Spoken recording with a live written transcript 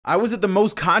I was at the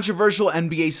most controversial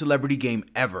NBA celebrity game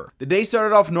ever. The day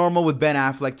started off normal with Ben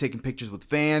Affleck taking pictures with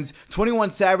fans,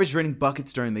 21 Savage draining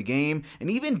buckets during the game,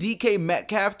 and even DK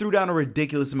Metcalf threw down a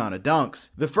ridiculous amount of dunks.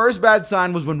 The first bad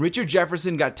sign was when Richard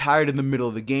Jefferson got tired in the middle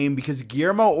of the game because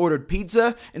Guillermo ordered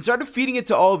pizza and started feeding it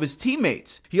to all of his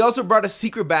teammates. He also brought a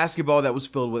secret basketball that was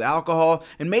filled with alcohol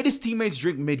and made his teammates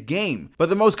drink mid-game. But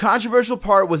the most controversial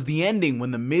part was the ending when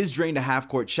The Miz drained a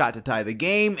half-court shot to tie the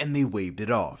game and they waved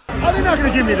it off. Are they not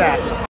going to give me that?